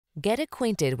Get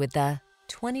acquainted with the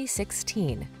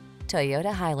 2016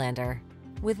 Toyota Highlander.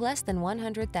 With less than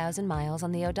 100,000 miles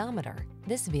on the odometer,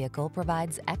 this vehicle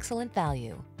provides excellent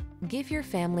value. Give your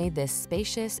family this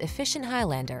spacious, efficient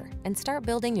Highlander and start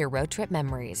building your road trip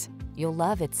memories. You'll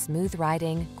love its smooth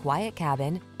riding, quiet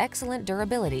cabin, excellent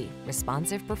durability,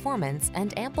 responsive performance,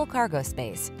 and ample cargo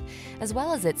space, as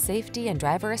well as its safety and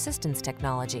driver assistance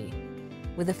technology.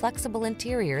 With a flexible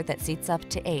interior that seats up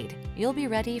to 8, you'll be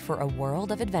ready for a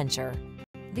world of adventure.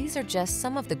 These are just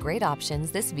some of the great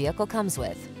options this vehicle comes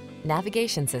with: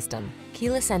 navigation system,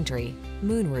 keyless entry,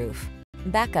 moonroof,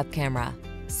 backup camera,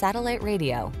 satellite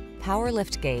radio, power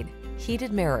liftgate,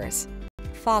 heated mirrors,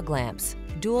 fog lamps,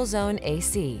 dual zone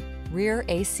AC, rear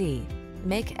AC.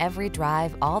 Make every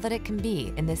drive all that it can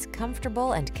be in this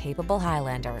comfortable and capable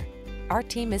Highlander. Our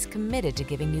team is committed to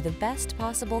giving you the best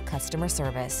possible customer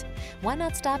service. Why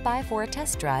not stop by for a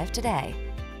test drive today?